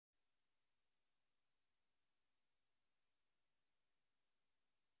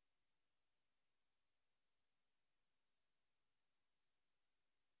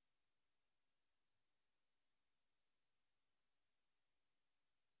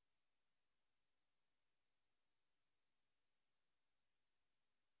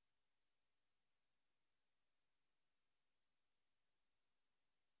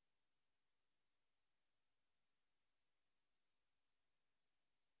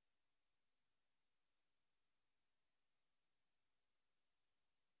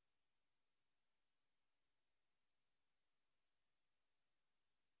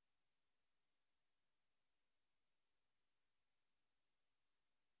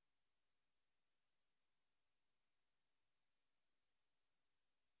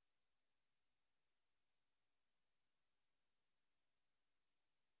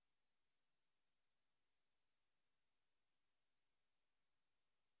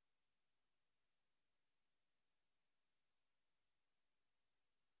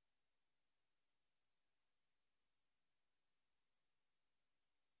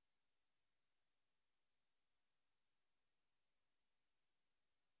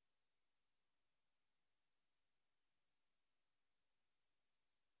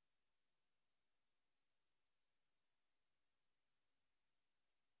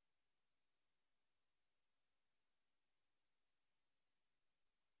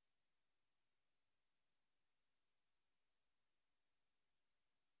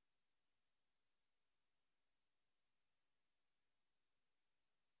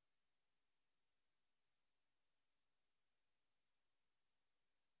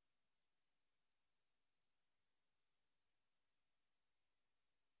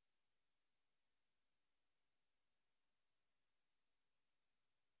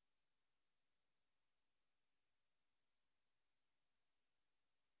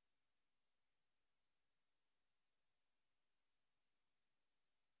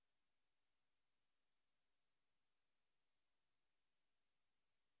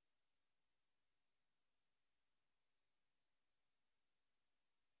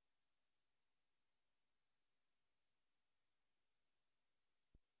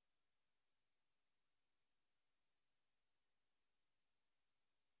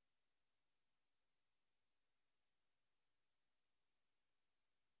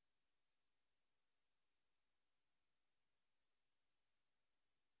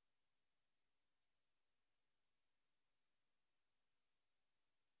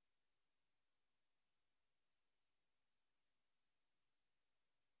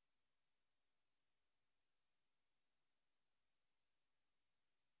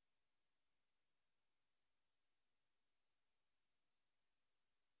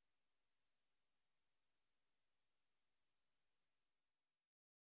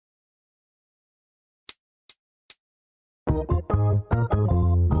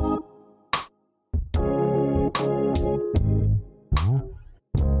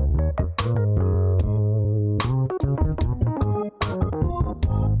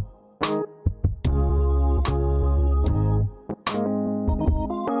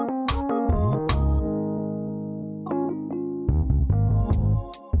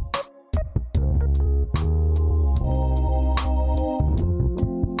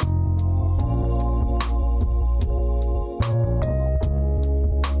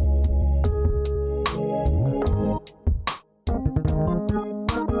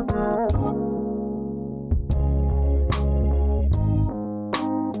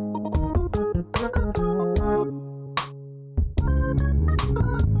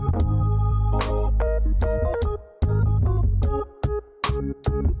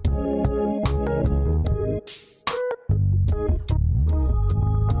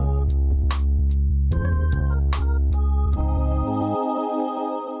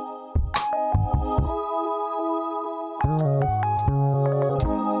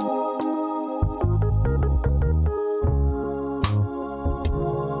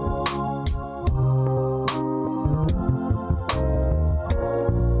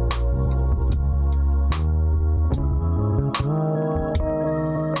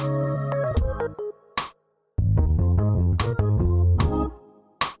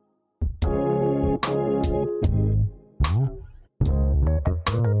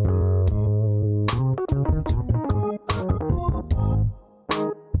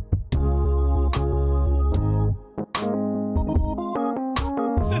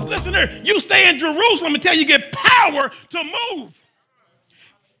says, listen here, you stay in Jerusalem until you get power to move.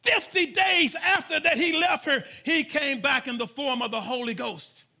 50 days after that he left her, he came back in the form of the Holy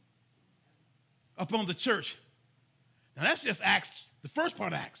Ghost upon the church. Now that's just Acts, the first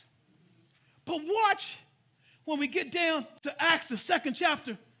part of Acts. But watch when we get down to Acts, the 2nd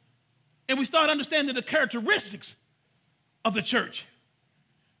chapter, and we start understanding the characteristics of the church.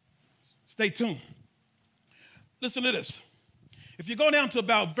 Stay tuned. Listen to this. If you go down to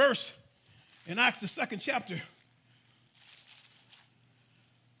about verse in Acts, the 2nd chapter,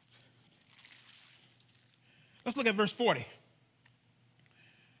 let's look at verse 40.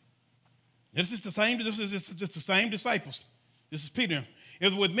 This is just the same disciples. This is Peter. It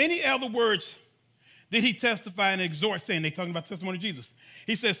was with many other words did he testify and exhort, saying, they're talking about the testimony of Jesus.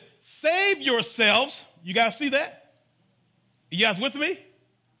 He says, save yourselves. You guys see that? You guys with me?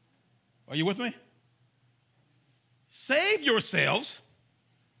 Are you with me? Save yourselves.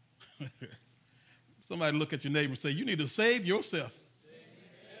 Somebody look at your neighbor and say, you need to save yourself.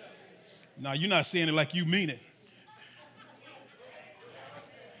 Now, you're not saying it like you mean it.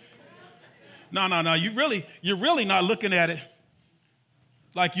 No. You're really not looking at it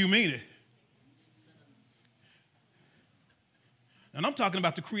like you mean it. And I'm talking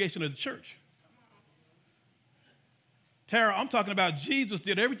about the creation of the church. Tara, I'm talking about Jesus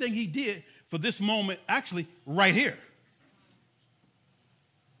did everything he did for this moment, actually, right here.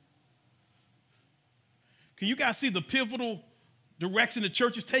 Can you guys see the pivotal direction the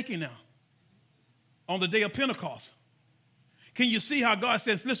church is taking now on the day of Pentecost? Can you see how God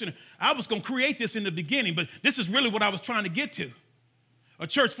says, listen, I was going to create this in the beginning, but this is really what I was trying to get to. A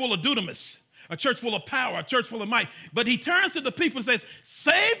church full of dunamis, a church full of power, a church full of might. But he turns to the people and says,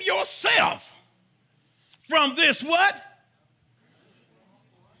 save yourself from this what?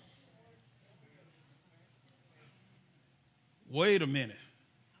 Wait a minute.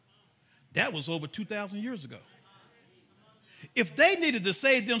 That was over 2,000 years ago. If they needed to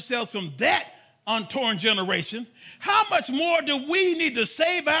save themselves from that untorn generation, how much more do we need to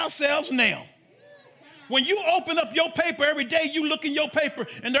save ourselves now? When you open up your paper every day, you look in your paper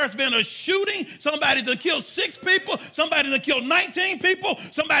and there's been a shooting, somebody that killed 6 people, somebody that killed 19 people,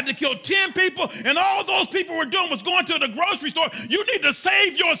 somebody that killed 10 people, and all those people were doing was going to the grocery store. You need to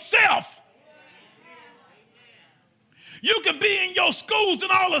save yourself. You can be in your schools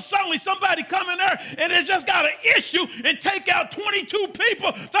and all of a sudden somebody come in there and they just got an issue and take out 22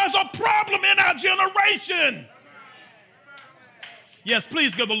 people. There's a problem in our generation. Yes,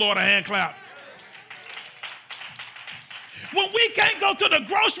 please give the Lord a hand clap. When we can't go to the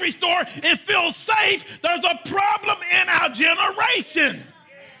grocery store and feel safe, there's a problem in our generation.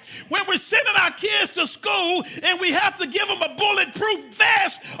 When we're sending our kids to school and we have to give them a bulletproof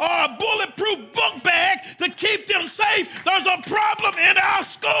vest or a bulletproof book bag to keep them safe, there's a problem in our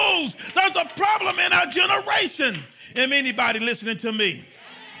schools. There's a problem in our generation. Am anybody listening to me?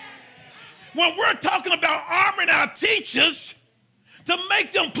 When we're talking about arming our teachers to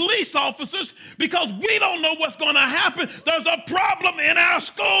make them police officers because we don't know what's going to happen, there's a problem in our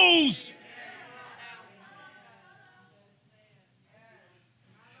schools.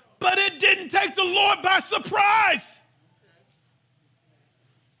 But it didn't take the Lord by surprise.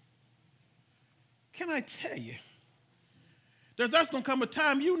 Can I tell you, there's going to come a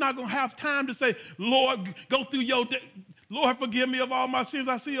time you're not going to have time to say, Lord, go through your day. Lord, forgive me of all my sins.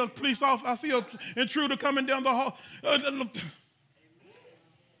 I see a police officer, I see an intruder coming down the hall. But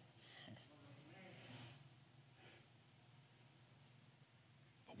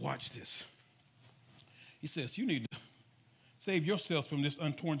watch this. He says, you need to save yourselves from this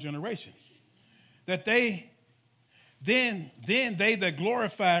untorn generation. That then they that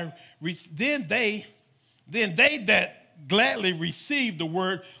glorify, then they that gladly received the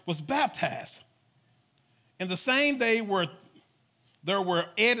word was baptized. And the same day there were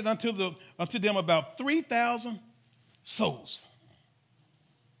added unto them about 3,000 souls.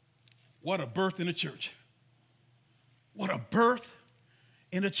 What a birth in the church. What a birth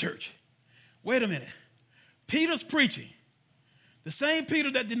in the church. Wait a minute. Peter's preaching. The same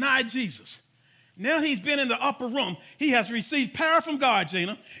Peter that denied Jesus. Now he's been in the upper room. He has received power from God,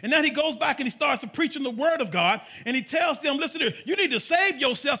 Gina. And now he goes back and he starts to preaching the word of God. And he tells them, listen here, you need to save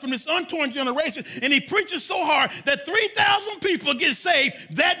yourself from this untorn generation. And he preaches so hard that 3,000 people get saved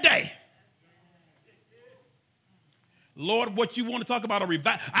that day. Lord, what you want to talk about a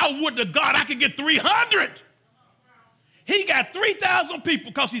revival? I would to God I could get 300. He got 3,000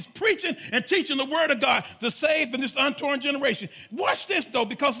 people because he's preaching and teaching the word of God to save in this untorn generation. Watch this, though,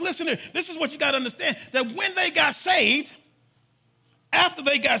 because listen here. This is what you got to understand, that when they got saved, after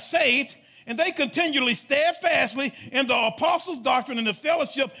they got saved, And they continually steadfastly in the apostles' doctrine, in the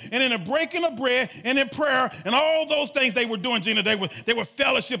fellowship, and in the breaking of bread, and in prayer, and all those things they were doing, Gina. They were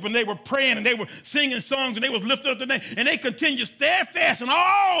fellowship, and they were praying, and they were singing songs, and they was lifting up the name, and they continued steadfast, and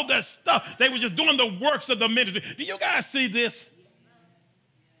all that stuff. They were just doing the works of the ministry. Do you guys see this?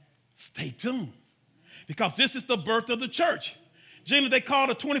 Stay tuned, because this is the birth of the church. Gina, they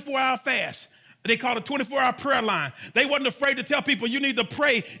called a 24-hour fast. They called a 24-hour prayer line. They wasn't afraid to tell people you need to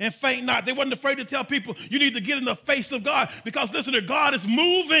pray and faint not. They wasn't afraid to tell people you need to get in the face of God, because listen, God is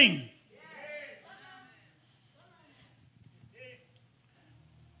moving.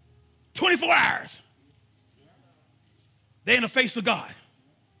 24 hours. They're in the face of God.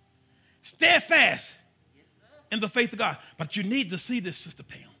 Steadfast in the faith of God. But you need to see this, Sister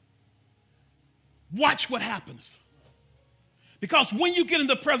Pam. Watch what happens. Because when you get in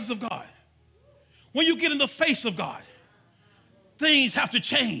the presence of God, when you get in the face of God, things have to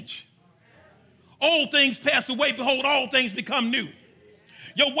change. Old things pass away. Behold, all things become new.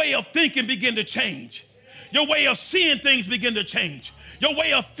 Your way of thinking begin to change. Your way of seeing things begin to change. Your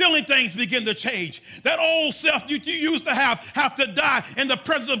way of feeling things begin to change. That old self you used to have to die, and the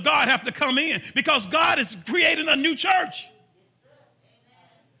presence of God have to come in, because God is creating a new church.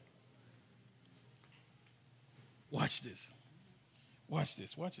 Watch this. Watch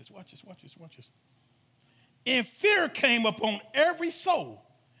this. Watch this. Watch this. Watch this. Watch this. And fear came upon every soul,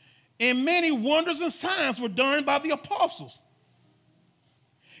 and many wonders and signs were done by the apostles.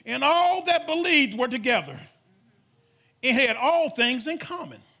 And all that believed were together and had all things in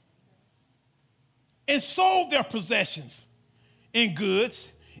common, and sold their possessions and goods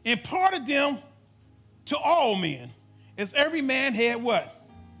and parted them to all men, as every man had what?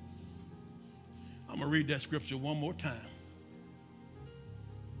 I'm going to read that scripture one more time.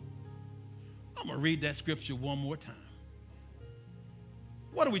 I'm going to read that scripture one more time.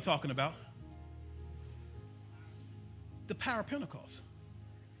 What are we talking about? The power of Pentecost.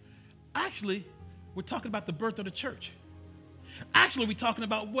 Actually, we're talking about the birth of the church. Actually, we're talking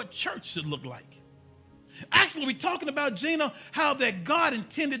about what church should look like. Actually, we're talking about, Gina, how that God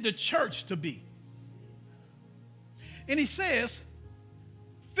intended the church to be. And he says,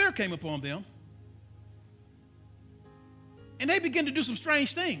 fear came upon them, and they began to do some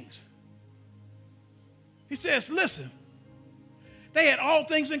strange things. He says, listen, they had all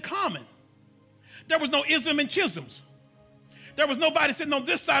things in common. There was no ism and chisms. There was nobody sitting on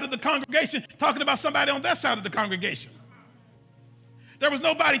this side of the congregation talking about somebody on that side of the congregation. There was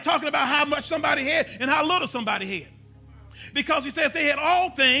nobody talking about how much somebody had and how little somebody had. Because he says they had all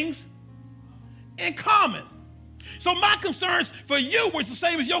things in common. So my concerns for you was the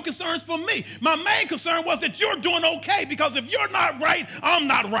same as your concerns for me. My main concern was that you're doing okay, because if you're not right, I'm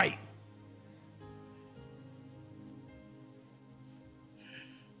not right.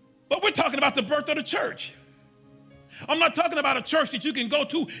 But we're talking about the birth of the church. I'm not talking about a church that you can go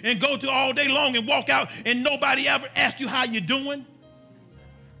to all day long and walk out and nobody ever asks you how you're doing.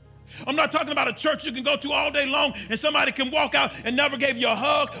 I'm not talking about a church you can go to all day long and somebody can walk out and never gave you a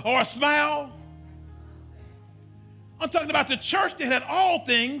hug or a smile. I'm talking about the church that had all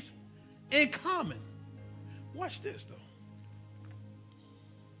things in common. Watch this, though.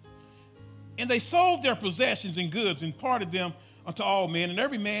 And they sold their possessions and goods and parted them unto all men, and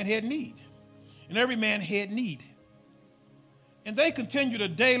every man had need. And every man had need. And they continued a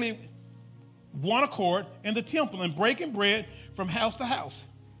daily one accord in the temple, and breaking bread from house to house,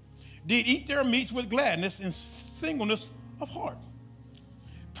 did eat their meats with gladness and singleness of heart,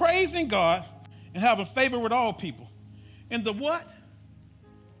 praising God and having favor with all people. And the what?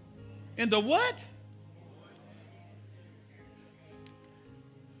 And the what?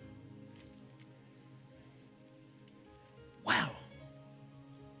 Wow.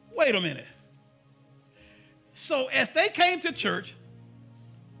 Wait a minute. So as they came to church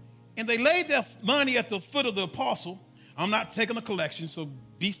and they laid their money at the foot of the apostle, I'm not taking a collection, so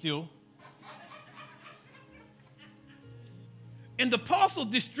be still. And the apostle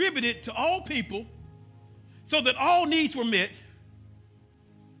distributed to all people so that all needs were met,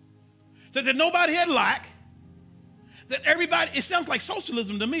 so that nobody had lack, that everybody, it sounds like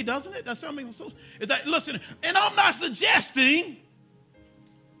socialism to me, doesn't it? That sounds like socialism. It's like, listen, and I'm not suggesting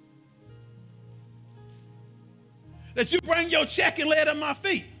that you bring your check and lay it at my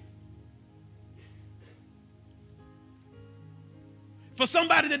feet. For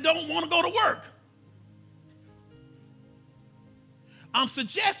somebody that don't want to go to work. I'm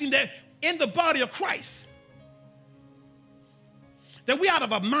suggesting that in the body of Christ, that we out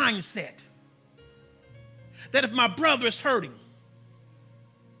of a mindset that if my brother is hurting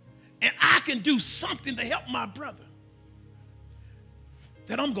and I can do something to help my brother,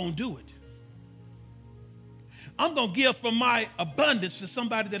 that I'm going to do it. I'm going to give from my abundance to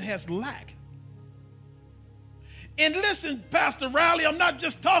somebody that has lack. And listen, Pastor Riley, I'm not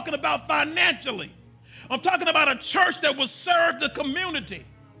just talking about financially. I'm talking about a church that will serve the community.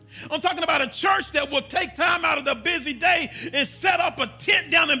 I'm talking about a church that will take time out of their busy day and set up a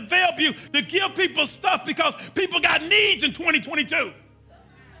tent down in Bellevue to give people stuff because people got needs in 2022.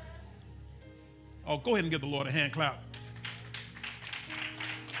 Oh, go ahead and give the Lord a hand clap.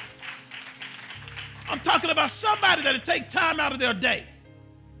 I'm talking about somebody that'll take time out of their day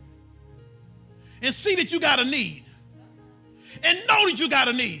and see that you got a need and know that you got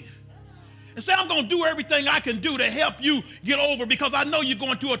a need and say, I'm going to do everything I can do to help you get over because I know you're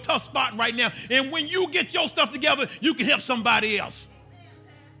going through a tough spot right now. And when you get your stuff together, you can help somebody else.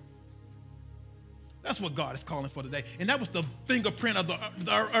 That's what God is calling for today. And that was the fingerprint of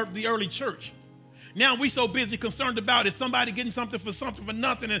the early church. Now we so busy concerned about is somebody getting something for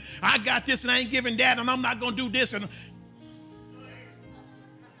nothing, and I got this and I ain't giving that, and I'm not going to do this. And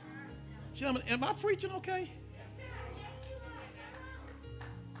gentlemen, am I preaching okay?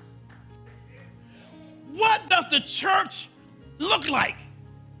 What does the church look like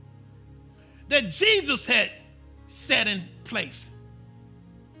that Jesus had set in place?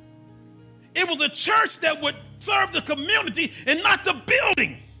 It was a church that would serve the community and not the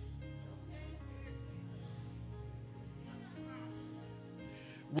building.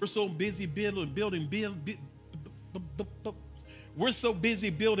 We're so busy we're so busy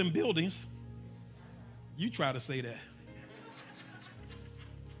building buildings. You try to say that.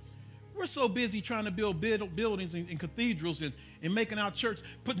 We're so busy trying to build buildings and cathedrals and making our church,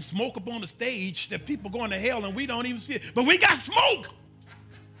 putting smoke up on the stage that people going to hell and we don't even see it. But we got smoke.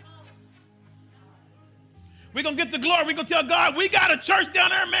 We're going to get the glory. We're going to tell God, we got a church down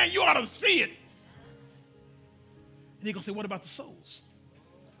there, man. You ought to see it. And he's going to say, what about the souls?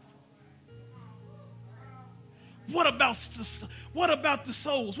 What about the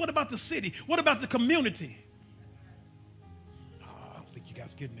souls? What about the city? What about the community? Oh, I don't think you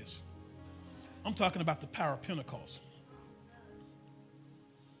guys are getting this. I'm talking about the power of Pentecost.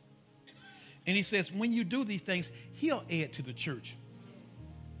 And he says, when you do these things, he'll add to the church.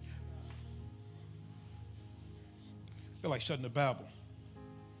 I feel like shutting the Bible.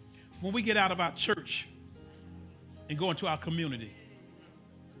 When we get out of our church and go into our community,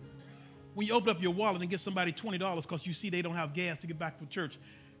 when you open up your wallet and get somebody $20 because you see they don't have gas to get back to church,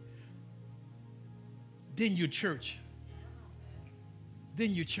 then your church.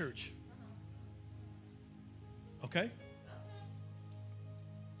 Then your church. Okay?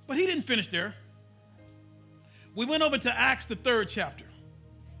 But he didn't finish there. We went over to Acts, the 3rd chapter.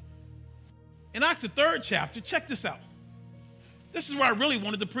 In Acts, the 3rd chapter, check this out. This is where I really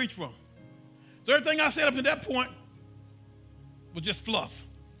wanted to preach from. So everything I said up to that point was just fluff.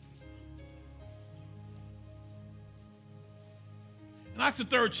 In Acts, the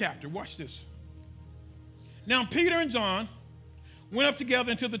 3rd chapter, watch this. Now Peter and John went up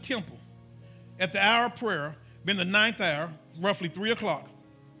together into the temple at the hour of prayer, being the 9th hour, roughly 3 o'clock.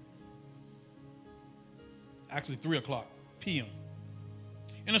 Actually 3 o'clock p.m.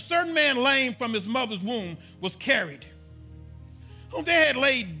 And a certain man lame from his mother's womb was carried, whom they had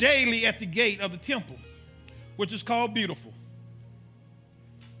laid daily at the gate of the temple, which is called Beautiful,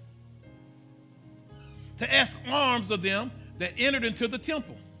 to ask alms of them that entered into the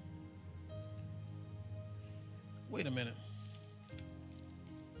temple. Wait a minute.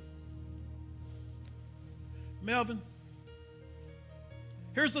 Melvin,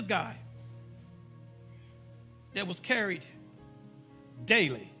 here's a guy that was carried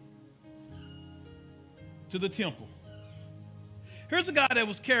daily to the temple. Here's a guy that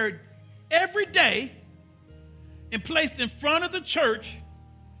was carried every day and placed in front of the church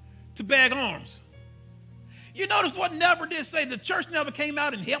to beg alms. You notice what never did say? The church never came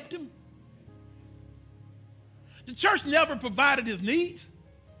out and helped him. The church never provided his needs.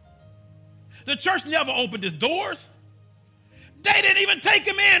 The church never opened his doors. They didn't even take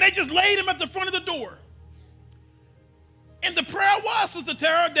him in. They just laid him at the front of the door. And the prayer was, Sister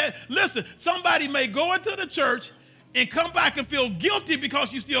Tara, that, listen, somebody may go into the church and come back and feel guilty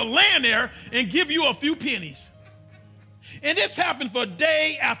because you're still laying there and give you a few pennies. And this happened for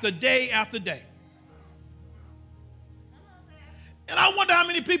day after day after day. And I wonder how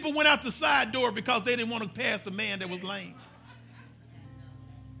many people went out the side door because they didn't want to pass the man that was lame.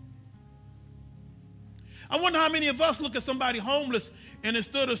 I wonder how many of us look at somebody homeless and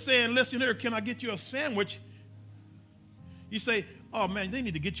instead of saying, listen here, can I get you a sandwich? You say, oh man, they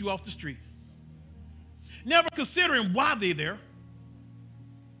need to get you off the street. Never considering why they're there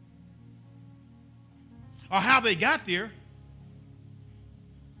or how they got there.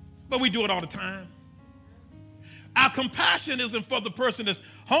 But we do it all the time. Our compassion isn't for the person that's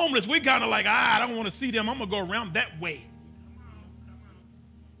homeless. We kind of like, I don't want to see them. I'm going to go around that way.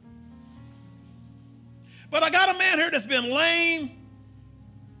 But I got a man here that's been lame,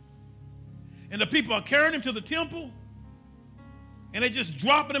 and the people are carrying him to the temple, and they're just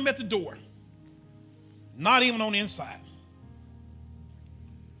dropping him at the door, not even on the inside.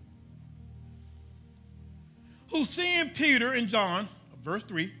 Who seeing Peter and John, verse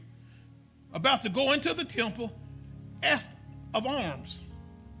 3, about to go into the temple, asked of alms.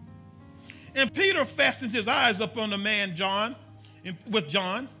 And Peter fastened his eyes upon the man John, with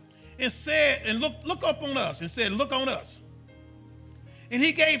John, and said, and look up on us, and said, look on us. And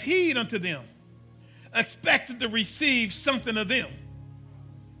he gave heed unto them, expected to receive something of them.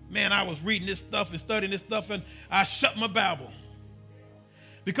 Man, I was reading this stuff and studying this stuff, and I shut my Bible.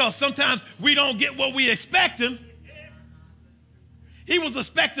 Because sometimes we don't get what we expecting. He was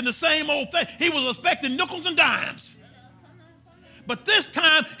expecting the same old thing. He was expecting nickels and dimes. But this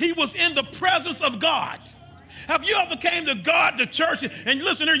time, he was in the presence of God. Have you ever came to God, to church, and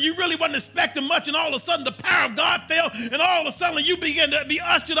listen here, you really wasn't expecting much, and all of a sudden the power of God fell, and all of a sudden you begin to be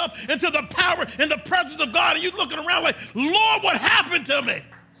ushered up into the power and the presence of God, and you're looking around like, Lord, what happened to me?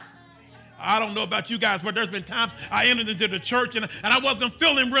 I don't know about you guys, but there's been times I entered into the church and I wasn't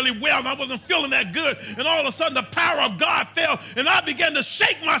feeling really well, and I wasn't feeling that good, and all of a sudden the power of God fell, and I began to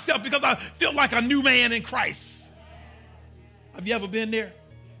shake myself because I felt like a new man in Christ. Have you ever been there?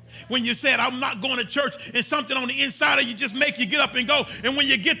 When you said, I'm not going to church, and something on the inside of you just make you get up and go. And when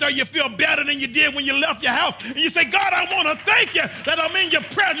you get there, you feel better than you did when you left your house. And you say, God, I want to thank you that I'm in your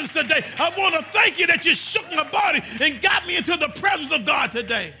presence today. I want to thank you that you shook my body and got me into the presence of God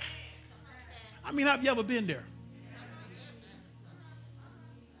today. I mean, have you ever been there?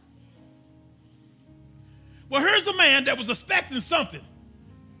 Well, here's a man that was expecting something.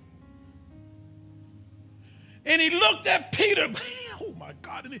 And he looked at Peter. Oh, my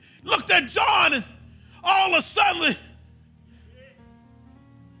God. And he looked at John, and all of a sudden,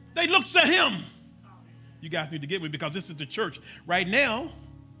 they looked at him. You guys need to get me, because this is the church. Right now,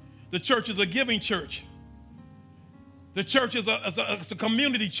 the church is a giving church. The church is a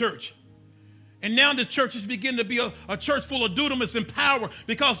community church. And now the church is beginning to be a church full of dunamis and power,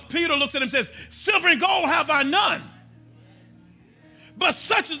 because Peter looks at him and says, silver and gold have I none, but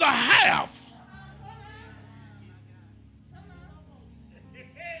such as I have.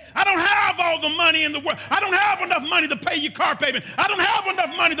 I don't have all the money in the world. I don't have enough money to pay your car payment. I don't have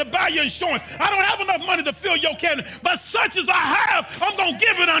enough money to buy your insurance. I don't have enough money to fill your cabinet. But such as I have, I'm going to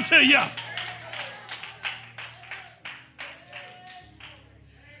give it unto you.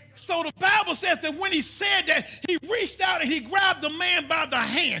 So the Bible says that when he said that, he reached out and he grabbed the man by the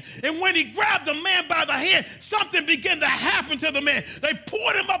hand. And when he grabbed the man by the hand, something began to happen to the man. They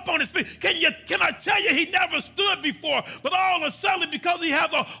poured him up on his feet. Can I tell you, he never stood before. But all of a sudden, because he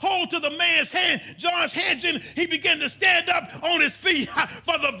has a hold to the man's hand, John's hand, he began to stand up on his feet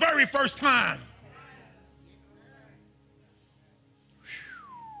for the very first time.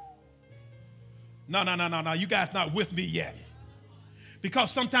 No. You guys not with me yet.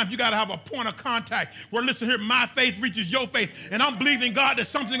 Because sometimes you got to have a point of contact where, listen here, my faith reaches your faith, and I'm believing God that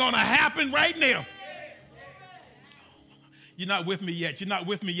something's going to happen right now. You're not with me yet. You're not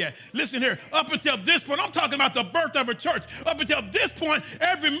with me yet. Listen here, up until this point, I'm talking about the birth of a church. Up until this point,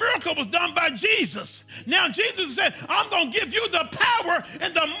 every miracle was done by Jesus. Now Jesus said, I'm going to give you the power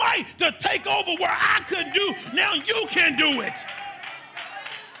and the might to take over where I couldn't do. Now you can do it.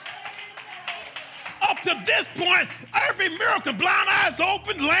 Up to this point, every miracle, blind eyes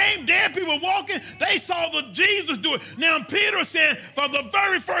open, lame, dead people walking, they saw the Jesus do it. Now Peter said, for the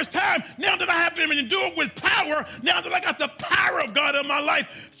very first time, now that I have been endured with power, now that I got the power of God in my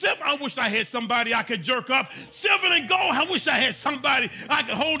life, I wish I had somebody I could jerk up. Silver and gold, I wish I had somebody I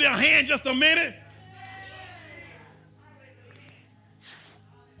could hold their hand just a minute.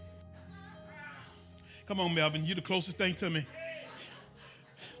 Come on, Melvin, you're the closest thing to me.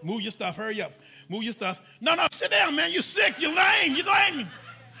 Move your stuff, hurry up. Move your stuff. No, sit down, man. You're sick. You're lame. You're lame.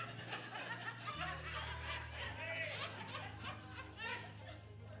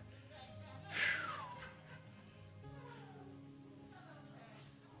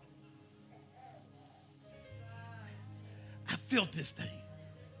 I felt this thing.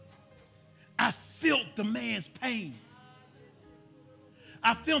 I felt the man's pain.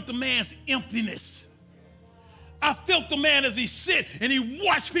 I felt the man's emptiness. I felt the man as he sit and he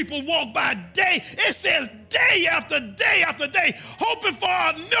watched people walk by day. It says day after day after day, hoping for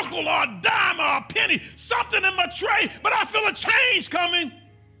a nickel or a dime or a penny, something in my tray, but I feel a change coming.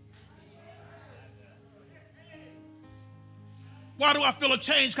 Why do I feel a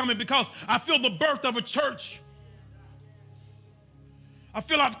change coming? Because I feel the birth of a church. I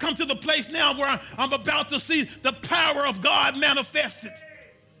feel I've come to the place now where I'm about to see the power of God manifested.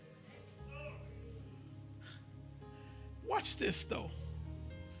 Watch this, though.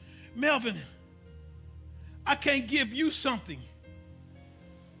 Melvin, I can't give you something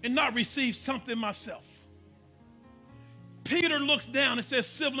and not receive something myself. Peter looks down and says,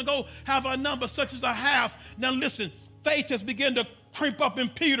 silver and gold have I none, but such as I have. Now listen, faith has begun to creep up in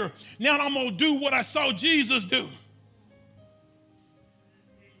Peter. Now I'm going to do what I saw Jesus do.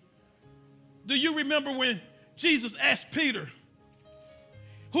 Do you remember when Jesus asked Peter,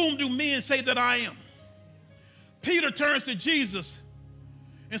 whom do men say that I am? Peter turns to Jesus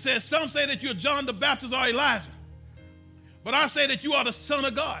and says, some say that you're John the Baptist or Elijah, but I say that you are the Son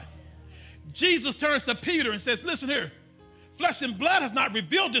of God. Jesus turns to Peter and says, listen here, flesh and blood has not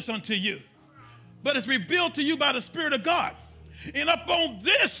revealed this unto you, but it's revealed to you by the Spirit of God. And upon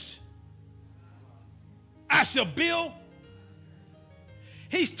this I shall build.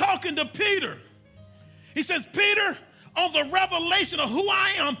 He's talking to Peter. He says, Peter, on the revelation of who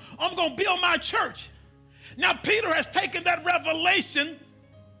I am, I'm going to build my church. Now, Peter has taken that revelation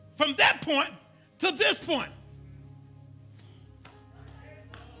from that point to this point.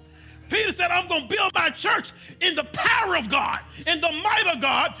 Peter said, I'm going to build my church in the power of God, in the might of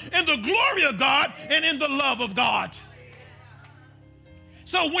God, in the glory of God, and in the love of God.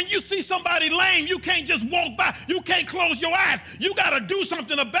 So when you see somebody lame, you can't just walk by. You can't close your eyes. You got to do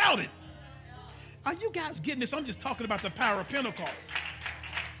something about it. Are you guys getting this? I'm just talking about the power of Pentecost.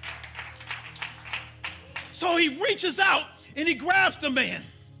 So he reaches out and he grabs the man.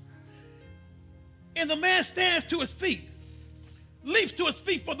 And the man stands to his feet, leaps to his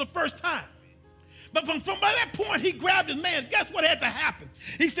feet for the first time. But from that point, he grabbed his man. Guess what had to happen?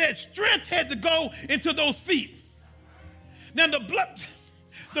 He said strength had to go into those feet. Now the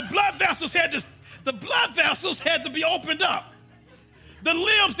blood vessels had to be opened up. The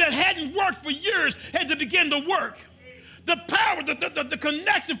limbs that hadn't worked for years had to begin to work. The power, the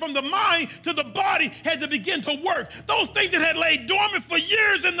connection from the mind to the body had to begin to work. Those things that had laid dormant for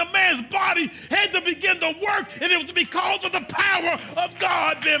years in the man's body had to begin to work, and it was because of the power of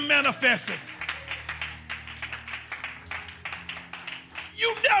God being manifested.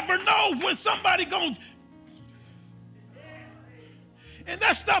 You never know when somebody goes, and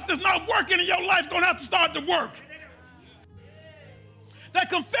that stuff that's not working in your life going to have to start to work. That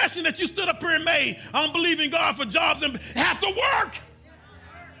confession that you stood up here and made, I'm believing God for jobs, and have to work.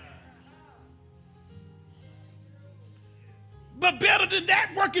 But better than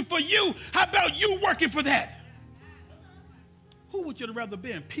that working for you, how about you working for that? Who would you rather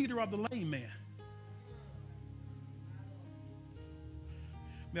be, Peter or the lame man?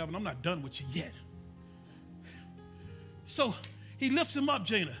 Melvin, I'm not done with you yet. So he lifts him up,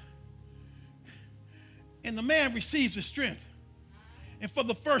 Gina. And the man receives his strength. And for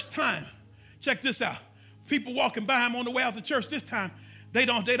the first time, check this out. People walking by him on the way out to church this time, they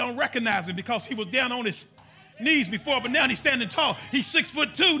don't recognize him because he was down on his knees before, but now he's standing tall. He's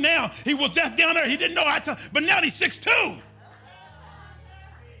 6'2" now. He was just down there. He didn't know how to, but now he's 6'2".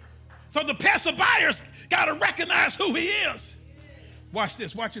 So the passerbyers got to recognize who he is. Watch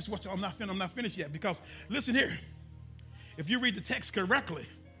this. Watch this. I'm not finished yet, because listen here. If you read the text correctly,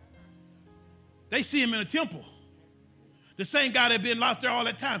 they see him in the temple. The same guy that been lost there all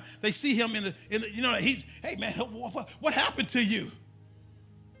that time. They see him in the hey man, what happened to you?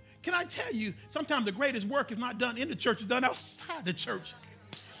 Can I tell you, sometimes the greatest work is not done in the church, it's done outside the church.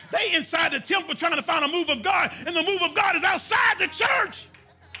 They inside the temple trying to find a move of God, and the move of God is outside the church.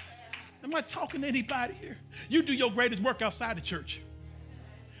 Am I talking to anybody here? You do your greatest work outside the church.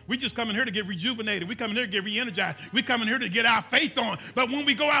 We just come in here to get rejuvenated. We come in here to get re-energized. We come in here to get our faith on. But when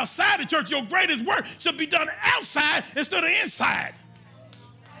we go outside the church, your greatest work should be done outside instead of inside.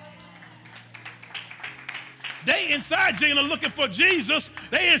 They inside, Gina, looking for Jesus.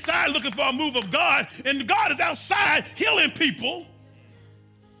 They inside looking for a move of God. And God is outside healing people,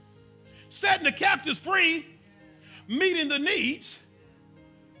 setting the captives free, meeting the needs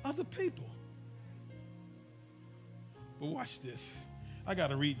of the people. But watch this. I got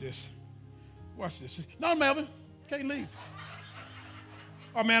to read this. Watch this. No, Melvin, can't leave.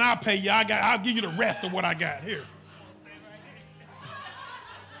 Oh, man, I'll pay you. I'll give you the rest of what I got here.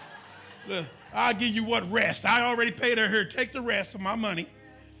 Look, I'll give you what rest. I already paid her here. Take the rest of my money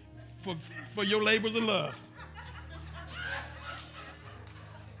for your labors of love.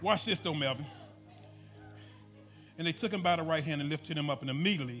 Watch this, though, Melvin. And they took him by the right hand and lifted him up, and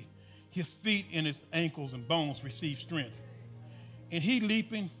immediately his feet and his ankles and bones received strength. And he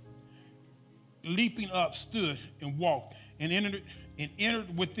leaping up, stood and walked and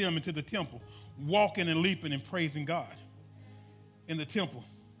entered with them into the temple, walking and leaping and praising God. in the temple.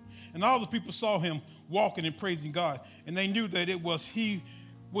 And all the people saw him walking and praising God, and they knew that it was he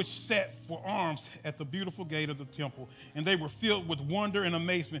which sat for arms at the beautiful gate of the temple. And they were filled with wonder and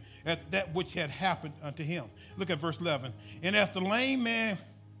amazement at that which had happened unto him. Look at verse 11. And as the lame man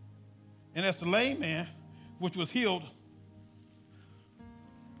which was healed,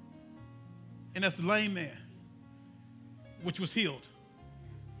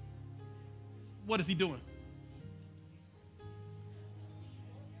 what is he doing?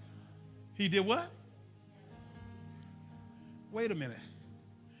 He did what? Wait a minute.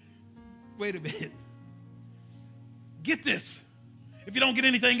 Get this. If you don't get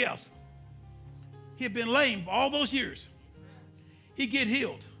anything else. He had been lame for all those years. He get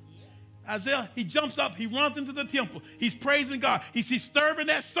healed. Isaiah, he jumps up, he runs into the temple. He's praising God. He's disturbing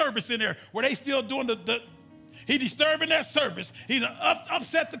that service in there where they still doing he's disturbing that service. He's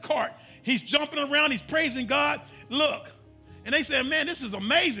upset the cart. He's jumping around. He's praising God. Look. And they said, man, this is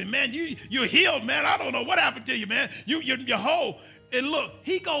amazing, man. You're healed, man. I don't know what happened to you, man. You're whole. And look,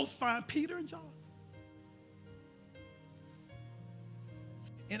 he goes find Peter and John.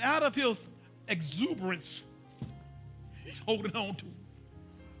 And out of his exuberance, he's holding on to him.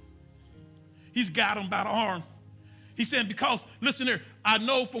 He's got him by the arm. He's saying, because, listen here, I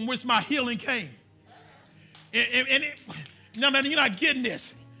know from which my healing came. No, you're not getting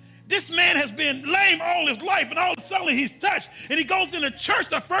this. This man has been lame all his life, and all of a sudden he's touched, and he goes into church.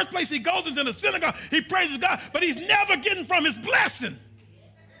 The first place he goes is in the synagogue. He praises God, but he's never getting from his blessing.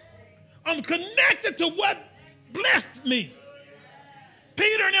 I'm connected to what blessed me.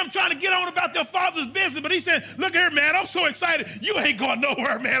 Peter and them trying to get on about their father's business, but he said, look here, man, I'm so excited. You ain't going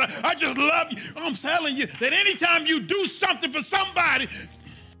nowhere, man. I just love you. I'm telling you that anytime you do something for somebody,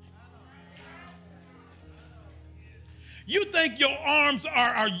 you think your arms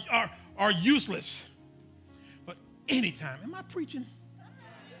are useless. But anytime, am I preaching?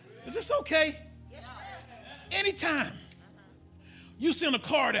 Is this okay? Anytime you send a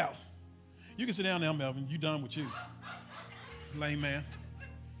card out, you can sit down now, Melvin. You done with you, lame man.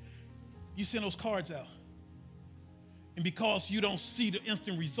 You send those cards out. And because you don't see the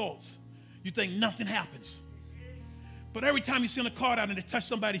instant results, you think nothing happens. But every time you send a card out and it touches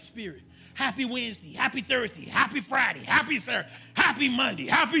somebody's spirit, happy Wednesday, happy Thursday, happy Friday, happy Saturday, happy Monday,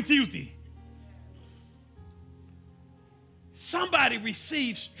 happy Tuesday. Somebody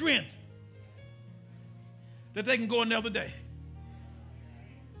receives strength that they can go another day.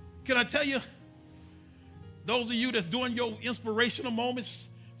 Can I tell you, those of you that's doing your inspirational moments,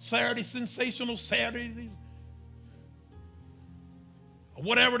 Saturday sensational Saturdays, or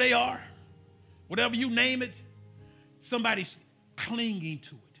whatever they are, whatever you name it, somebody's clinging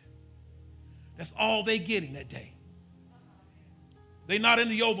to it. That's all they're getting that day. They're not in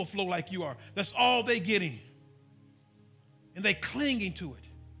the overflow like you are. That's all they're getting. And they're clinging to it.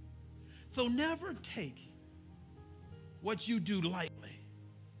 So never take what you do lightly,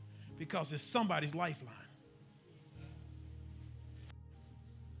 because it's somebody's lifeline.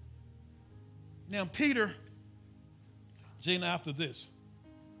 Now, Peter, Gina, after this,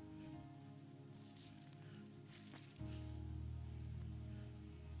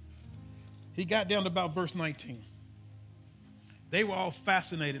 he got down to about verse 19. They were all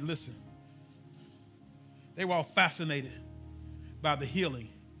fascinated. Listen. They were all fascinated by the healing.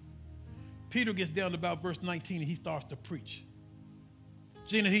 Peter gets down to about verse 19 and he starts to preach.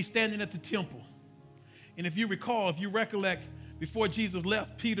 Gina, he's standing at the temple. And if you recall, if you recollect, before Jesus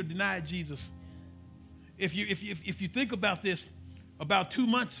left, Peter denied Jesus. If you think about this, about 2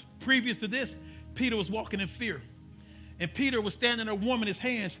 months previous to this, Peter was walking in fear. And Peter was standing there warming his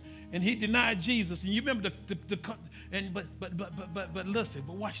hands, and he denied Jesus. And you remember but listen,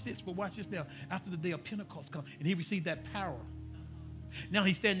 but watch this now. After the day of Pentecost come, and he received that power. Now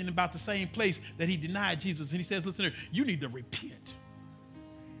he's standing in about the same place that he denied Jesus. And he says, listen here, you need to repent.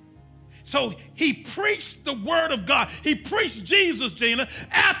 So he preached the word of God. He preached Jesus, Gina,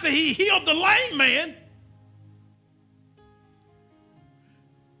 after he healed the lame man.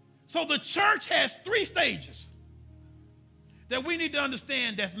 So the church has 3 stages that we need to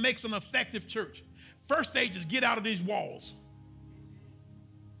understand that makes an effective church. First stage is get out of these walls.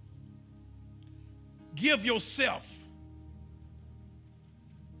 Give yourself.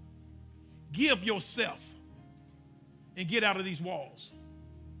 Give yourself and get out of these walls.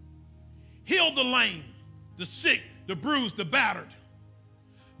 Heal the lame, the sick, the bruised, the battered.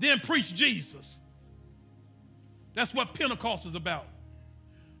 Then preach Jesus. That's what Pentecost is about.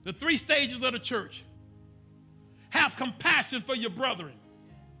 The 3 stages of the church. Have compassion for your brethren.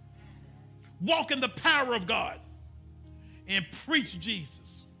 Walk in the power of God. And preach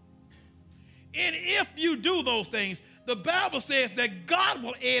Jesus. And if you do those things, The Bible says that God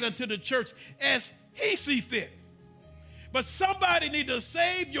will add unto the church as he see fit. But somebody need to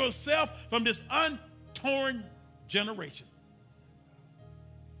save yourself from this untorn generation.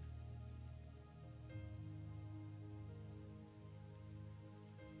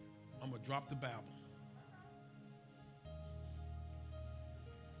 I'm going to drop the Bible.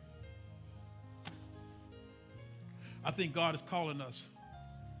 I think God is calling us.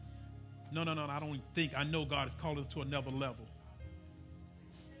 No, I don't even think. I know God is calling us to another level.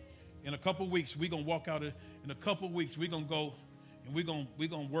 In a couple of weeks, we're going to walk out. In a couple of weeks, we're going to go and we're going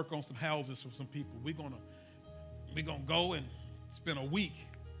to work on some houses for some people. We're going to go and spend a week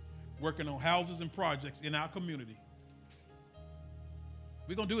working on houses and projects in our community.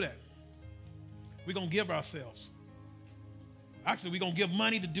 We're going to do that. We're going to give ourselves. Actually, we're going to give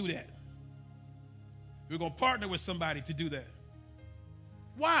money to do that. We're going to partner with somebody to do that.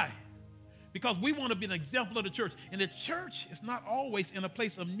 Why? Because we want to be an example of the church. And the church is not always in a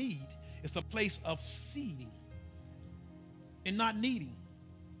place of need. It's a place of seeding and not needing.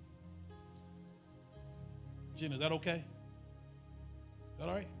 Gina, is that okay? Is that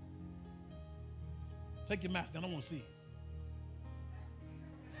all right? Take your mask down. I don't want to see.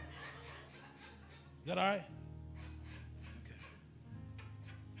 Is that all right? Okay.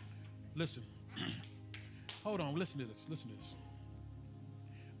 Listen. Hold on. Listen to this. Listen to this.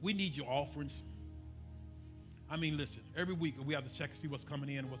 We need your offerings. I mean, listen. Every week we have to check and see what's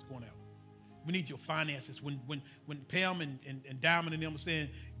coming in and what's going out. We need your finances. When Pam and Diamond and them are saying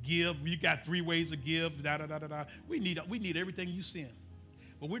give, you got 3 ways to give. We need everything you send,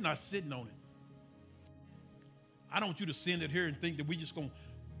 but we're not sitting on it. I don't want you to send it here and think that we're just gonna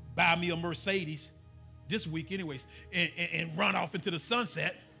buy me a Mercedes this week, anyways, and run off into the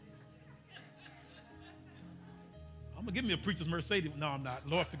sunset. I'm gonna give me a preacher's Mercedes. No, I'm not.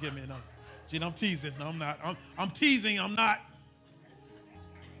 Lord, forgive me. No, Gina, I'm teasing. No, I'm not. I'm teasing. I'm not.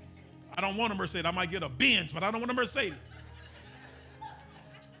 I don't want a Mercedes. I might get a Benz, but I don't want a Mercedes.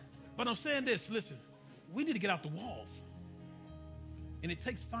 But I'm saying this. Listen, we need to get out the walls, and it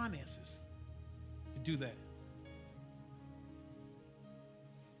takes finances to do that.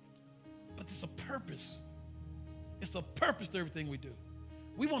 But there's a purpose. It's a purpose to everything we do.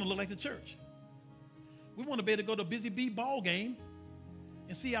 We want to look like the church. We want to be able to go to a Busy Bee ball game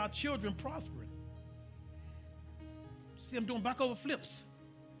and see our children prospering. See them doing back over flips.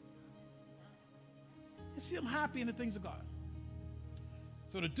 And see them happy in the things of God.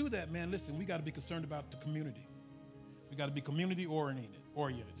 So to do that, man, listen, we got to be concerned about the community. We got to be community oriented.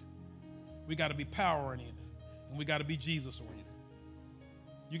 We got to be power oriented. And we got to be Jesus oriented.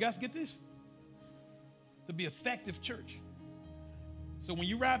 You guys get this? To be effective church. So when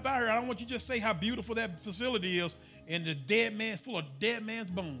you ride by here, I don't want you to just say how beautiful that facility is and the dead man's full of dead man's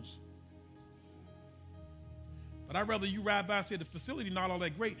bones. But I'd rather you ride by and say the facility not all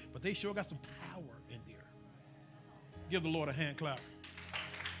that great, but they sure got some power in there. Give the Lord a hand clap.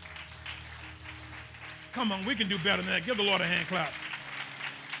 Come on, we can do better than that. Give the Lord a hand clap.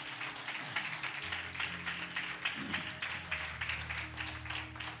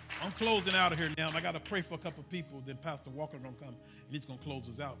 I'm closing out of here now, and I got to pray for a couple of people. Then Pastor Walker going to come, and he's going to close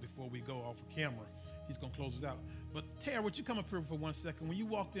us out before we go off of camera. He's going to close us out. But Tara, would you come up here for 1 second? When you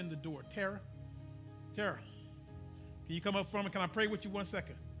walked in the door, Tara, can you come up front and can I pray with you 1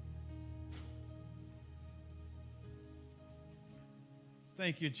 second?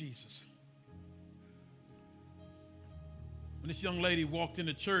 Thank you, Jesus. When this young lady walked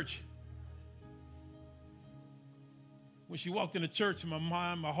into church, when she walked into church,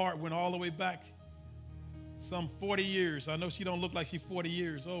 my heart went all the way back some 40 years. I know she don't look like she's 40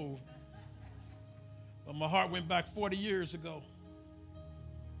 years old, but my heart went back 40 years ago.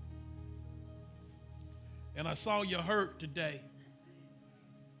 And I saw your hurt today.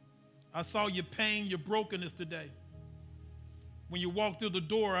 I saw your pain, your brokenness today. When you walked through the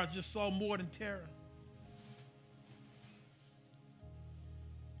door, I just saw more than terror.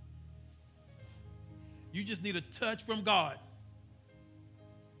 You just need a touch from God.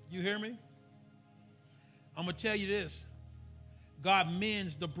 You hear me? I'm going to tell you this. God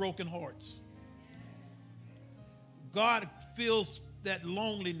mends the broken hearts. God fills that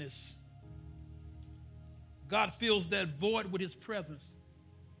loneliness. God fills that void with his presence.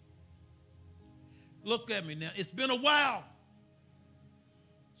 Look at me now. It's been a while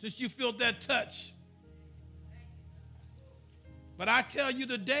since you felt that touch. But I tell you,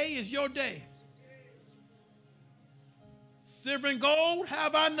 today is your day. Silver and gold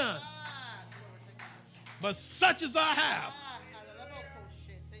have I none, but such as I have.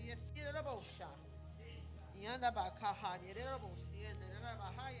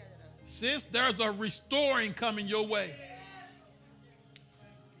 Sis, there's a restoring coming your way.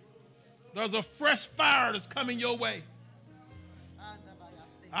 There's a fresh fire that's coming your way.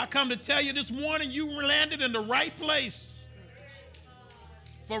 I come to tell you this morning, you landed in the right place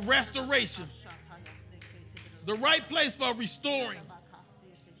for restoration. The right place for restoring.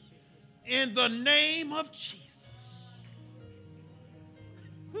 In the name of Jesus.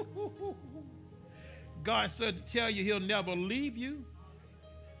 God said to tell you he'll never leave you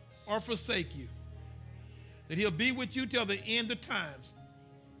or forsake you. That he'll be with you till the end of times.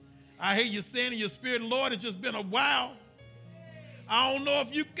 I hear you saying in your spirit, Lord, it's just been a while. I don't know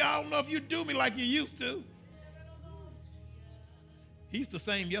if you do me like you used to. He's the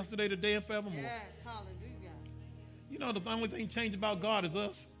same yesterday, today, and forevermore. Yes, hallelujah. You know, the only thing changed about God is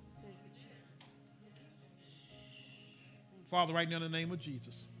us. Father, right now in the name of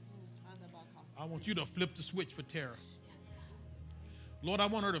Jesus, I want you to flip the switch for Tara. Lord, I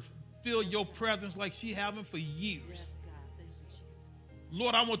want her to feel your presence like she haven't for years.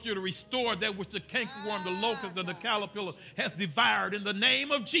 Lord, I want you to restore that which the cankerworm, the locust, and the caterpillar has devoured in the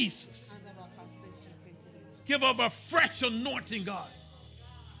name of Jesus. Give her a fresh anointing, God.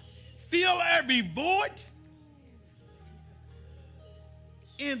 Fill every void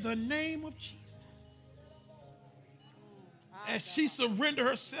in the name of Jesus. As she surrenders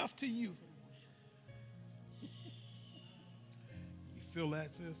herself to you. You feel that,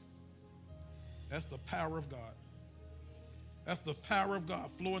 sis? That's the power of God. That's the power of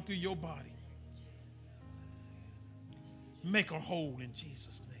God flowing through your body. Make her whole in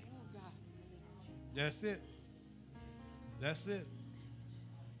Jesus' name. That's it. That's it.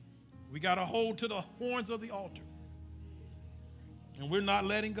 We got to hold to the horns of the altar. And we're not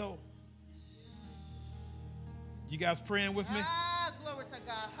letting go. You guys praying with me? Glory to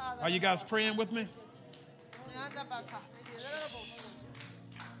God. Are you guys praying with me?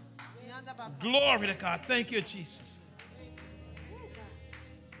 Glory to God. Thank you, Jesus.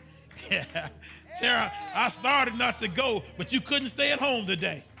 Yeah. Tara, I started not to go, but you couldn't stay at home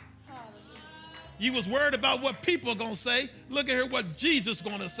today. You was worried about what people are going to say. Look at here what Jesus is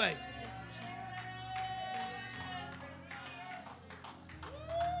going to say.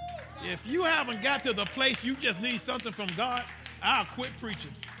 If you haven't got to the place you just need something from God, I'll quit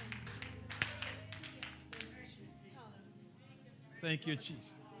preaching. Thank you,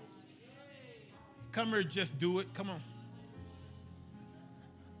 Jesus. Come here, just do it. Come on.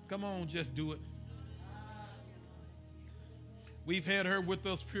 Come on, just do it. We've had her with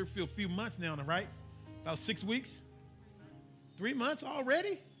us for a few months now, right? About 6 weeks? 3 months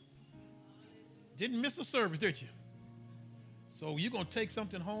already? Didn't miss a service, did you? So you're going to take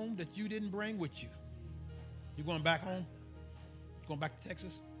something home that you didn't bring with you. You going back home? Going back to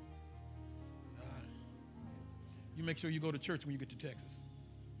Texas? You make sure you go to church when you get to Texas.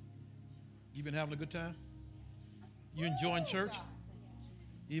 You been having a good time? You enjoying church?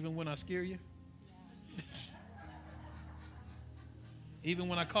 Even when I scare you? Even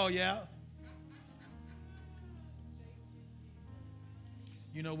when I call you out?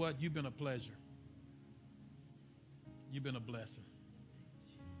 You know what? You've been a pleasure. You've been a blessing.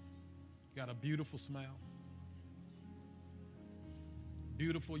 You got a beautiful smile.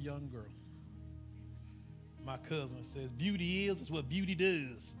 Beautiful young girl. My cousin says, beauty is what beauty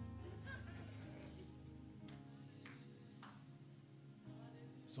does.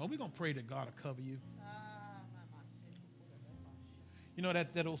 So we're going to pray that God will cover you. You know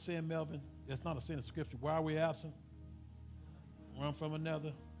that old saying, Melvin? That's not a saying of Scripture. Why are we absent? One from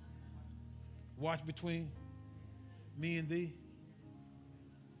another. Watch between me and thee.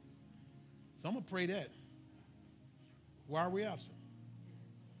 So I'm going to pray that. Why are we absent?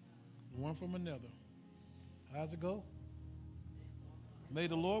 One from another. How's it go? May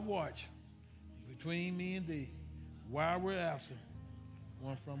the Lord watch between me and thee while we're absent,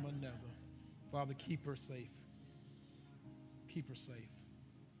 one from another. Father, keep her safe. Keep her safe.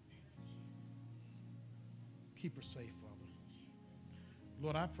 Keep her safe, Father.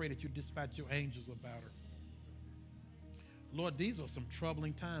 Lord, I pray that you dispatch your angels about her. Lord, these are some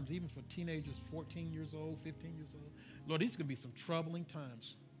troubling times, even for teenagers, 14 years old, 15 years old. Lord, these can be some troubling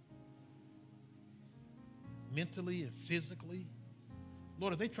times. Mentally and physically.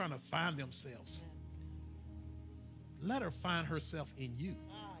 Lord, if they're trying to find themselves, let her find herself in you.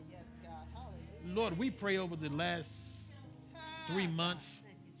 Yes, God. Hallelujah. Lord, we pray over the last 3 months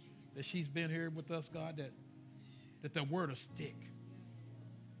that she's been here with us, God, that the word will stick.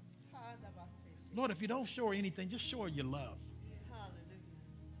 Lord, if you don't show her anything, just show her your love. Hallelujah.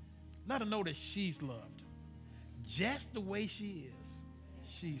 Let her know that she's loved. Just the way she is,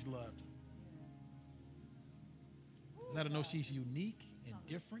 she's loved. Let her know she's unique and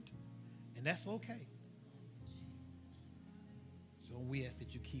different And that's okay. So we ask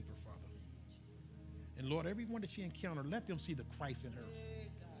that you keep her, Father. And Lord, everyone that she encountered, let them see the Christ in her.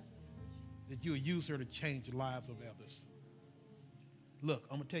 That you will use her to change the lives of others. Look,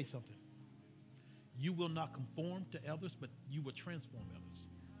 I'm going to tell you something. You will not conform to others, but you will transform others.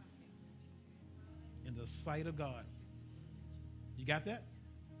 In the sight of God. You got that?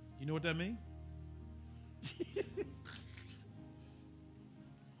 You know what that means?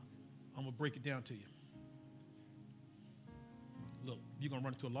 I'm going to break it down to you. Look, you're going to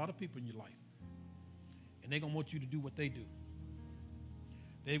run into a lot of people in your life. And they're going to want you to do what they do.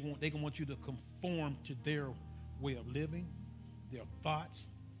 They're going to want you to conform to their way of living, their thoughts.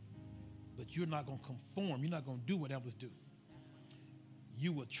 But you're not going to conform. You're not going to do what others do.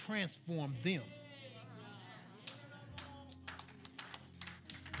 You will transform them.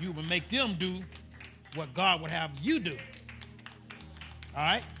 You will make them do what God would have you do. All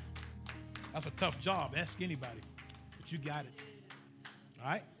right? That's a tough job. Ask anybody. But you got it. All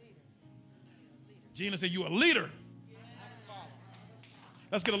right? Gina said, you're a leader.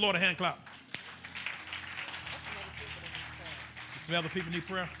 Let's get the Lord a hand clap. If other people need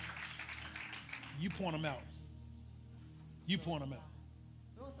prayer, you point them out. You point them out.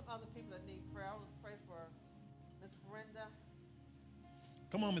 There are some other people that need prayer. I want to pray for Miss Brenda.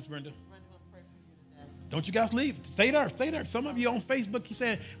 Come on, Miss Brenda. Brenda, I want to pray for you today. Don't you guys leave. Stay there. Stay there. Some of you on Facebook, you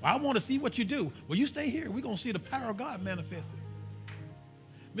saying, well, I want to see what you do. Well, you stay here. We're going to see the power of God manifested.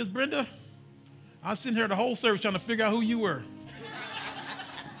 Miss Brenda, I was sitting here the whole service trying to figure out who you were.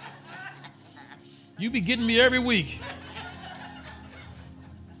 You be getting me every week.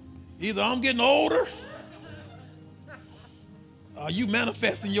 Either I'm getting older or you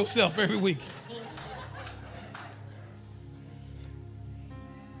manifesting yourself every week.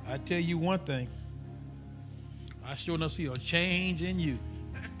 I tell you one thing. I sure enough see a change in you.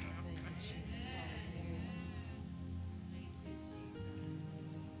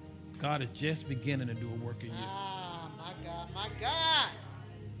 God is just beginning to do a work in you. Ah, my God, my God.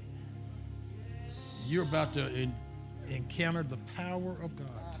 You're about to encounter the power of God.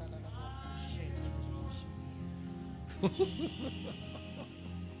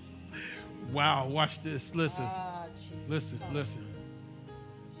 Wow, watch this. Listen. Listen.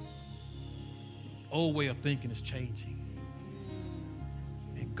 Old way of thinking is changing.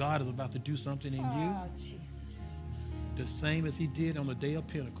 And God is about to do something in you. The same as he did on the day of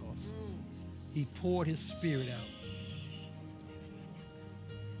Pentecost. He poured his spirit out.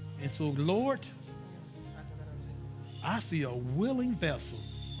 And so, Lord, I see a willing vessel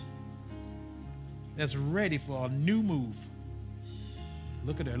that's ready for a new move.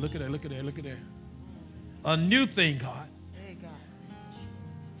 Look at there, look at there, look at there, look at there. A new thing, God. Hey,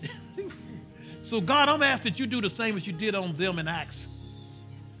 God. So, God, I'm asking that you do the same as you did on them in Acts.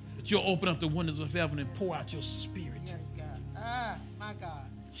 That you'll open up the windows of heaven and pour out your spirit. Yes, God. Ah, my God.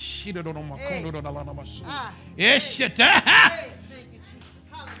 Hey. Yes, hey, thank you, Jesus.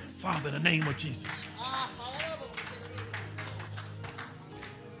 Hallelujah. Father, in the name of Jesus.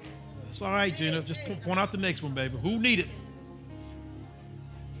 It's all right, Gina. Just point out the next one, baby. Who need it?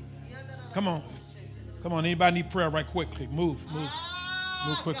 Come on. Come on. Anybody need prayer right quickly? Move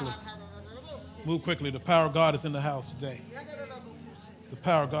quickly. Move quickly. The power of God is in the house today. The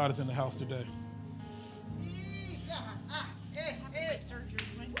power of God is in the house today. Surgery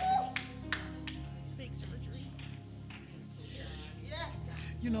Wednesday. Big surgery.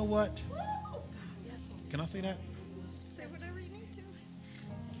 You know what? Can I say that? Say whatever you need to.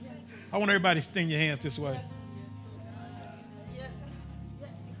 I want everybody to extend your hands this way.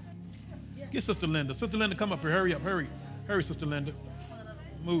 Get Sister Linda. Sister Linda, come up here. Hurry up. Hurry. Hurry, Sister Linda.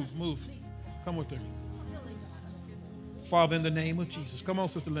 Move. Come with her. Father, in the name of Jesus. Come on,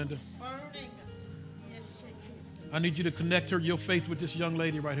 Sister Linda. I need you to connect your faith with this young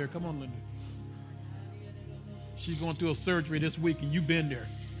lady right here. Come on, Linda. She's going through a surgery this week, and you've been there.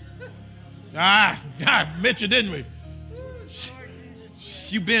 I met you, didn't we?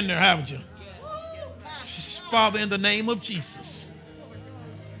 You've been there, haven't you? Father, in the name of Jesus.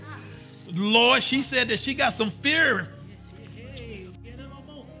 Lord, she said that she got some fear.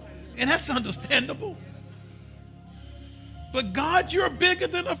 And that's understandable. But God, you're bigger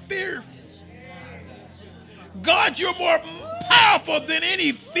than a fear. God, you're more powerful than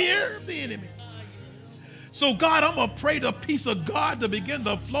any fear of the enemy. So, God, I'm going to pray the peace of God to begin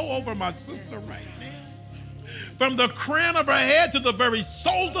to flow over my sister right now. From the crown of her head to the very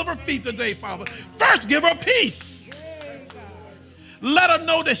soles of her feet today, Father. First, give her peace. Let her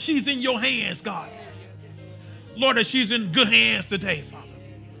know that she's in your hands, God. Lord, that she's in good hands today, Father.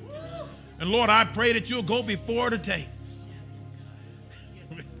 And Lord, I pray that you'll go before her today.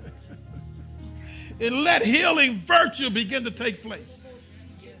 And let healing virtue begin to take place.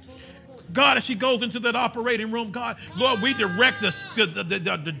 God, as she goes into that operating room, God, Lord, we direct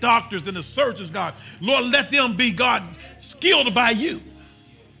the doctors and the surgeons, God. Lord, let them be, God, skilled by you.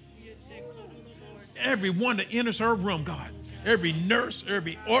 Everyone that enters her room, God, every nurse,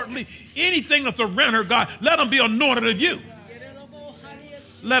 every orderly, anything that's around her, God, let them be anointed of you.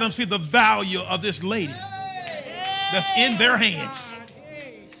 Let them see the value of this lady that's in their hands.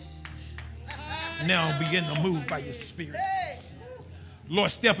 Now begin to move by your spirit. Lord,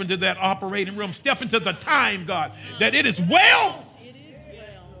 step into that operating room. Step into the time, God, that it is well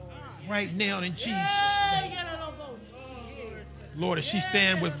right now in Jesus' name. Lord, as she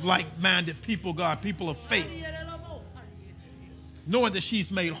stands with like-minded people, God, people of faith, knowing that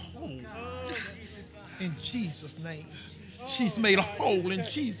she's made whole in Jesus' name. She's made whole in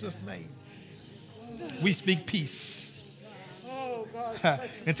Jesus' name. We speak peace.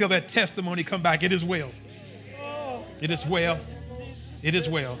 Until that testimony come back, it is well. It is well. It is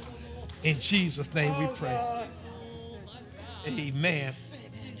well. In Jesus' name we pray. Amen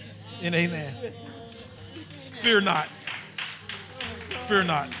and amen. Fear not. Fear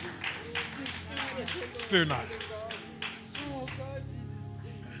not. Fear not.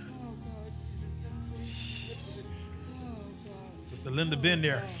 Sister Linda been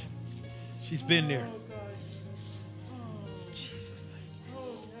there. She's been there. Jesus' name.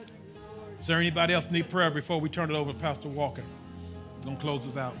 Is there anybody else need prayer before we turn it over to Pastor Walker? I'm going to close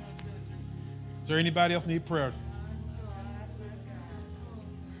this out. Is there anybody else need prayer?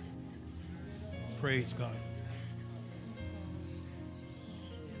 Praise God.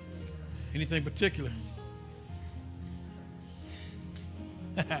 Anything particular?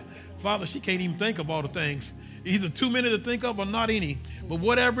 Father, she can't even think of all the things. Either too many to think of or not any. But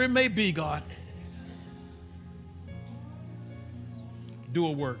whatever it may be, God, do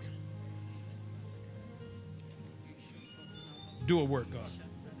a work. Do a work, God.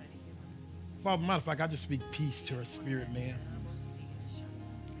 Father, matter of fact, I just speak peace to her spirit, man.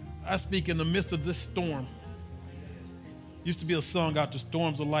 I speak in the midst of this storm. Used to be a song out, the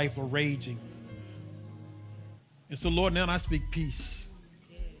storms of life are raging. And so, Lord, now I speak peace.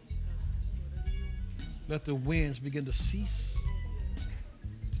 Let the winds begin to cease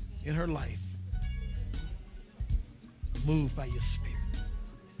in her life. Move by your spirit.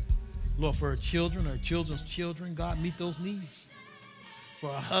 Lord, for her children, her children's children, God, meet those needs. For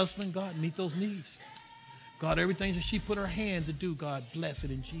her husband, God, meet those needs. God, everything that she put her hand to do, God, bless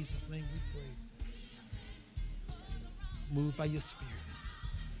it in Jesus' name we pray. Move by your spirit.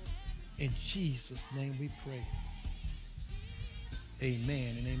 In Jesus' name we pray.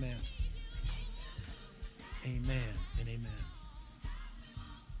 Amen and amen. Amen and amen.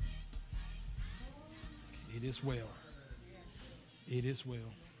 It is well. It is well.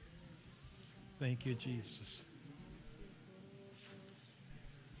 Thank you, Jesus.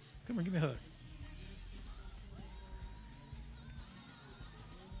 Come on, give me a hug.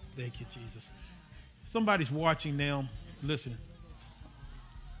 Thank you, Jesus. Somebody's watching now. Listen.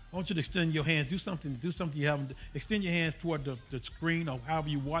 I want you to extend your hands. Do something you haven't. Extend your hands toward the screen or however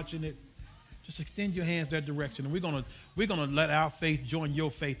you're watching it. Just extend your hands that direction. And we're gonna let our faith join your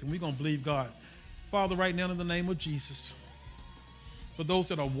faith, and we're gonna believe God. Father, right now in the name of Jesus, for those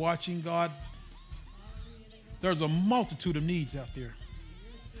that are watching, God, there's a multitude of needs out there.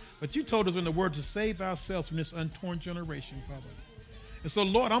 But you told us in the word to save ourselves from this untorn generation, Father. And so,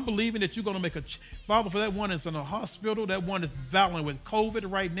 Lord, I'm believing that you're going to make Father, for that one that's in a hospital, that one that's battling with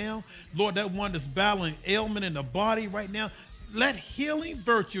COVID right now, Lord, that one that's battling ailment in the body right now, let healing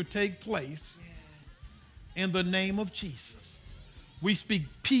virtue take place in the name of Jesus. We speak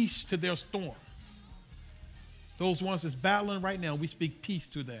peace to their storm. Those ones that's battling right now, we speak peace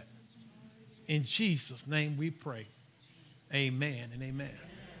to that. In Jesus' name we pray. Amen and amen.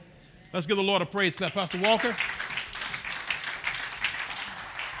 Let's give the Lord a praise clap. Pastor Walker.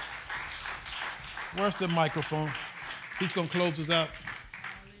 Where's the microphone? He's going to close us out.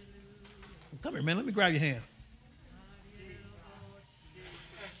 Come here, man. Let me grab your hand.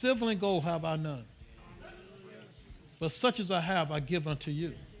 Silver and gold have I none, but such as I have I give unto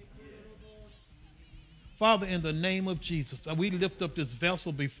you. Father, in the name of Jesus, we lift up this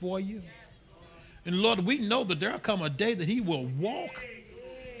vessel before you. And Lord, we know that there will come a day that he will walk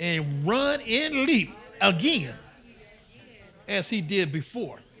and run and leap again as he did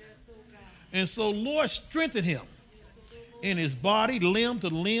before. And so, Lord, strengthen him in his body, limb to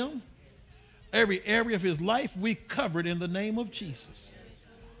limb. Every area of his life we covered in the name of Jesus.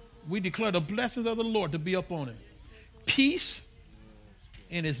 We declare the blessings of the Lord to be upon him. Peace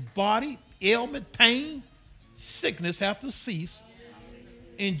in his body, ailment, pain, sickness have to cease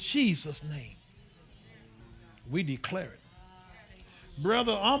in Jesus' name. We declare it.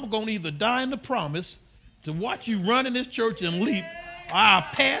 Brother, I'm going to either die in the promise to watch you run in this church and leap, or I'll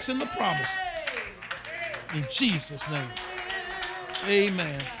pass in the promise. In Jesus' name.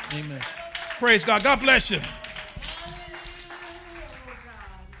 Amen. Amen. Praise God. God bless you.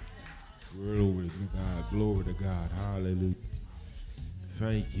 Glory to God. Glory to God. Hallelujah.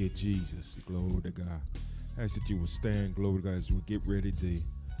 Thank you, Jesus. Glory to God. I ask that you will stand, glory to God, as we get ready to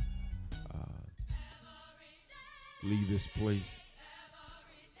leave this place.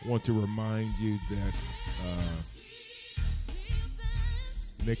 I want to remind you that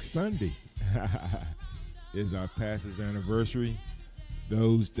next Sunday is our pastor's anniversary.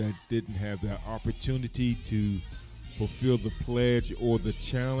 Those that didn't have the opportunity to fulfill the pledge or the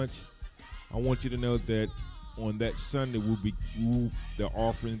challenge, I want you to know that on that Sunday the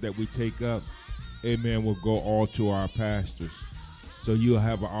offering that we take up, amen, will go all to our pastors. So you'll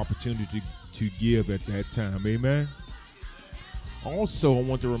have an opportunity to give at that time, amen. Also, I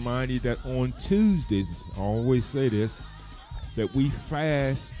want to remind you that on Tuesdays, I always say this, that we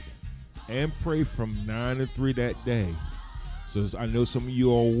fast and pray from 9 to 3 that day. So I know some of you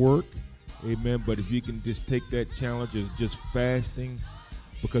all work, amen, but if you can just take that challenge of just fasting,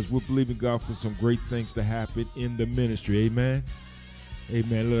 because we're believing God for some great things to happen in the ministry, amen.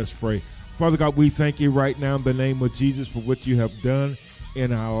 Amen. Let us pray. Father God, we thank you right now in the name of Jesus for what you have done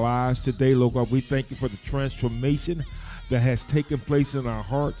in our lives today, Lord God. We thank you for the transformation that has taken place in our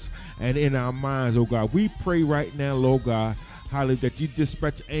hearts and in our minds, oh God. We pray right now, Lord God, hallelujah, that you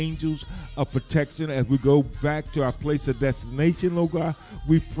dispatch angels of protection as we go back to our place of destination, Lord God.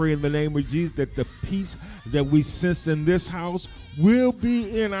 We pray in the name of Jesus that the peace that we sense in this house will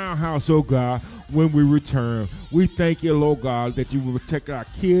be in our house, oh God, when we return. We thank you, Lord God, that you will protect our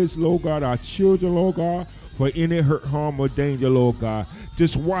kids, Lord God, our children, Lord God, for any hurt, harm, or danger, Lord God.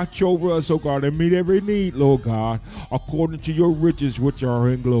 Just watch over us, oh God, and meet every need, Lord God, according to your riches which are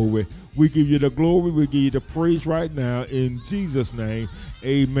in glory. We give you the glory, we give you the praise right now. In Jesus' name,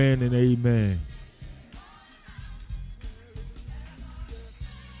 amen and amen.